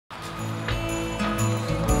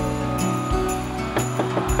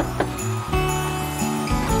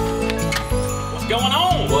going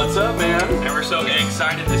on? What's up, man? And we're so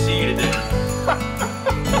excited to see you today.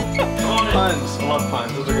 Come on in. Puns. I love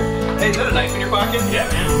puns. Those are good. Hey, is that a knife in your pocket? Yeah,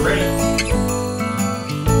 man, I'm ready.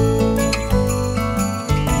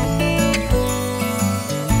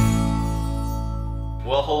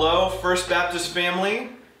 Well, hello, First Baptist family.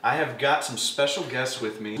 I have got some special guests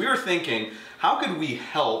with me. We were thinking, how could we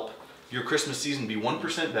help your Christmas season be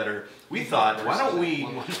 1% better? We thought, why don't we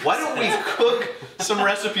cook some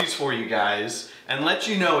recipes for you guys and let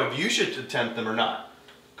you know if you should attempt them or not.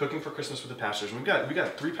 Cooking for Christmas with the pastors. And we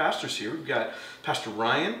got three pastors here. We've got Pastor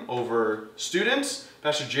Ryan over students,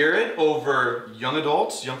 Pastor Jared over young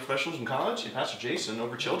adults, young professionals in college, and Pastor Jason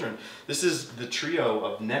over children. This is the trio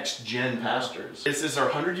of next gen pastors. This is our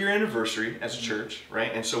 100-year anniversary as a church,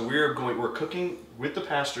 right? And so we're cooking with the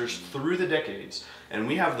pastors through the decades, and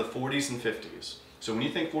we have the 40s and 50s. So when you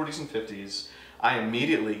think 40s and 50s, I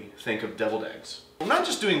immediately think of deviled eggs. We're not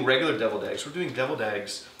just doing regular deviled eggs, we're doing deviled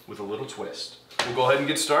eggs with a little twist. We'll go ahead and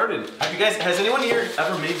get started. Has anyone here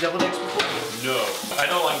ever made deviled eggs before? No, I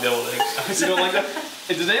don't like deviled eggs. You don't like that?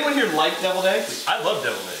 Does anyone here like deviled eggs? I love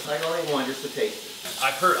deviled eggs. I only one just to taste it.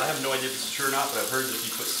 I've heard, I have no idea if it's true or not, but I've heard that if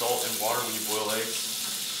you put salt in water when you boil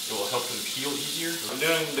eggs, it will help them peel easier. I'm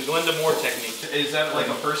doing the Glenda Moore technique. Is that like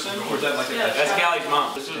a person or is that like a That's Callie's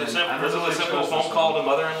mom. This was a simple phone call to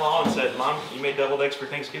mother-in-law and said, Mom, you made deviled eggs for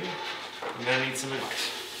Thanksgiving? I'm gonna need some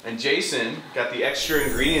advice. And Jason got the extra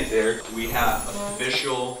ingredient there. We have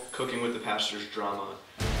official Cooking with the Pastors drama.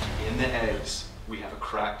 In the eggs, we have a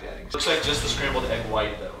cracked egg. Looks like just the scrambled egg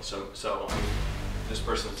white though, so I mean, this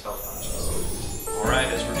person is health conscious. All right,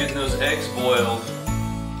 as we're getting those eggs boiled,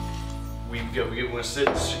 we want to sit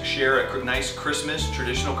and share a nice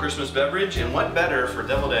traditional Christmas beverage, and what better for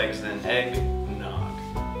deviled eggs than eggnog,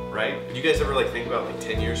 right? Did you guys ever think about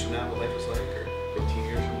 10 years from now what life was like, or 15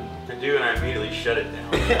 years from now? I do, and I immediately shut it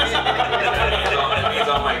down. That means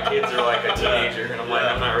all my kids are like a teenager, and I'm like,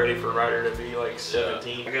 I'm not ready for Ryder to be like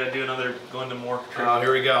 17. I gotta do another Glenda Moore trip. Oh,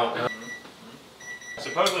 here we go.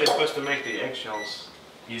 Supposedly it's supposed to make the eggshells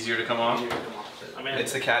easier to come off? I mean,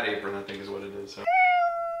 it's the cat apron, I think is what it is. So.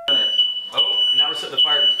 Oh, now we're setting the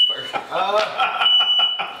fire.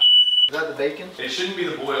 Is that the bacon? It shouldn't be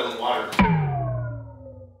the boiling water.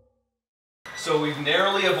 So we've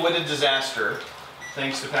narrowly avoided disaster.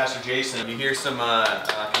 Thanks to Pastor Jason. If you hear some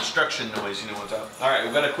construction noise, you know what's up. All right,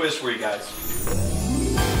 we've got a quiz for you guys.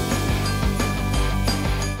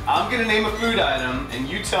 I'm gonna name a food item, and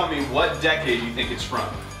you tell me what decade you think it's from.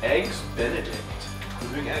 Eggs Benedict.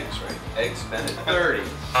 We're doing eggs, right? Eggs Benedict. 30s.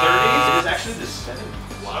 30s is actually the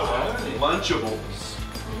 70s. Wow. Lunchables.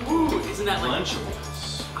 Ooh, isn't that like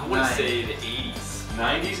Lunchables? I want to say the 80s.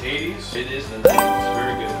 90s, 80s? It is the 90s.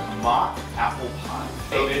 Very good. Mock apple pie.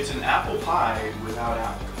 So it's an apple pie without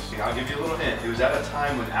apples. I'll give you a little hint. It was at a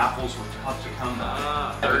time when apples were tough to come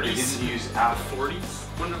by. 30s. They didn't use apples. 40s?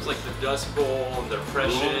 When it was like the Dust Bowl, the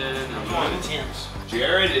Depression, I'm and going the temps.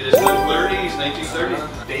 Jared, it is the 30s,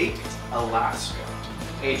 1930s. Baked Alaska.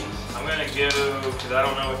 80s. I'm gonna go, because I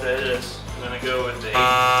don't know what that is. I'm gonna go with the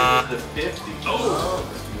 80s. It was the 50s. Oh!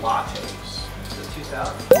 Lattes. The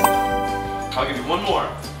 2000. I'll give you one more.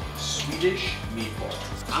 Swedish meatballs.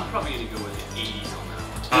 I'm probably going to go with the 80s on that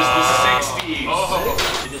one. This is the 60s.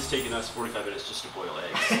 Oh. It has taken us 45 minutes just to boil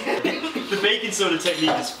eggs. The baking soda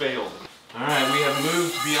technique has failed. All right, we have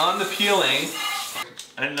moved beyond the peeling.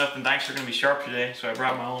 I didn't know if the knives were gonna be sharp today, so I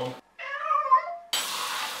brought my own.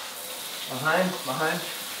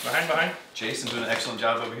 Behind. Jason's doing an excellent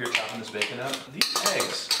job over here chopping this bacon up. These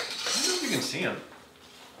eggs, I don't know if you can see them.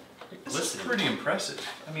 This is pretty impressive.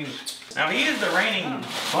 I mean, now he is the reigning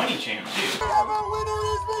bunny champ too.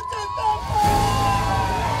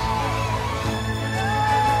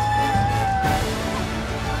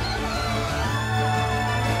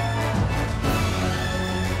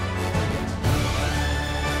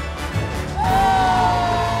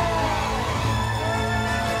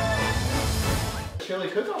 Chili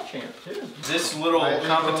cook-off champ too. this little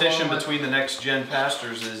competition between the next gen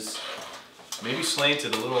pastors is maybe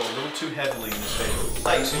slanted a little too heavily in this favor.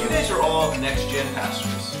 Like, so you guys are all next gen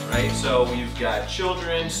pastors, right? So we've got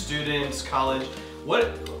children, students, college. What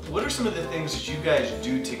are some of the things that you guys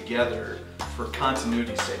do together for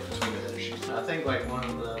continuity's sake between the ministries? I think like one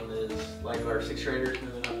of them is like our 6th graders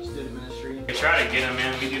moving up to student ministry. We try to get them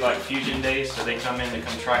in. We do like fusion days, so they come in to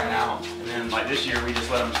come try it out. And then like this year, we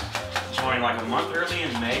just let them join like a month early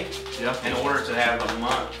in May, in order to have a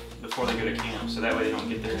month before they go to camp. So that way they don't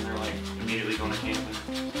get there and they're like immediately going to camp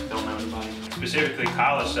and don't know anybody. Specifically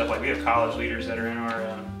college stuff, like we have college leaders that are in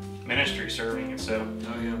our ministry serving, and so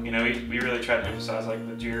you know we really try to emphasize like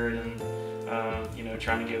with Jared and You know,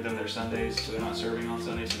 trying to give them their Sundays so they're not serving on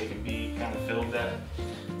Sundays, so they can be kind of filled that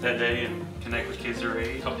day and connect with kids their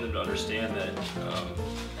age. Helping them to understand that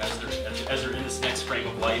as they're in this next frame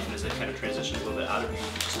of life and as they kind of transition a little bit out of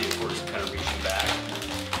state course and kind of reaching back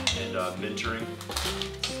and mentoring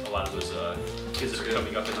a lot of those kids that are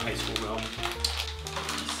coming up in the high school realm.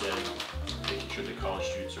 He said, making sure that college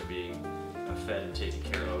students are being fed and taken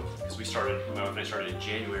care of. Because my wife and I started in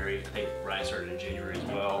January. I think Ryan started in January as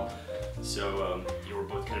well. So you know, we're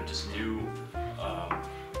both kind of just new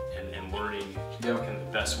and learning kind of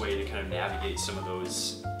the best way to kind of navigate some of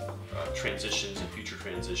those transitions and future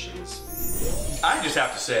transitions. I just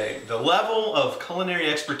have to say, the level of culinary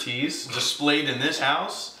expertise displayed in this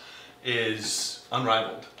house is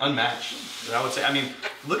unrivaled, unmatched. I would say. I mean,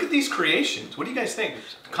 look at these creations. What do you guys think?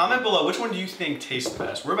 Comment below, which one do you think tastes the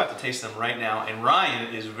best? We're about to taste them right now, and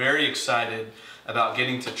Ryan is very excited about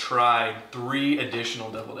getting to try 3 additional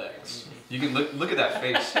deviled eggs. You can look at that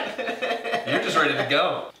face. You're just ready to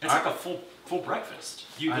go. It's like a full breakfast.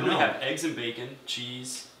 You literally have eggs and bacon,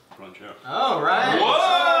 cheese, crunch out. Oh, right.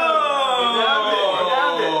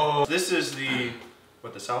 Whoa! This is the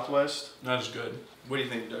Southwest? That is good. What do you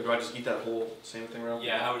think, Doug? Do I just eat that whole same thing right?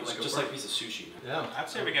 Yeah, I would just like a piece of sushi. Yeah. I'd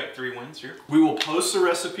say we got 3 wins here. We will post the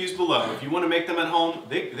recipes below. If you want to make them at home,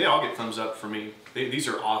 they all get thumbs up for me. These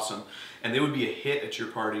are awesome. And they would be a hit at your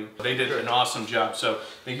party. They did an awesome job. So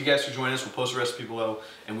thank you guys for joining us. We'll post the recipe below,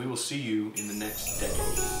 and we will see you in the next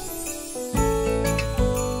decade.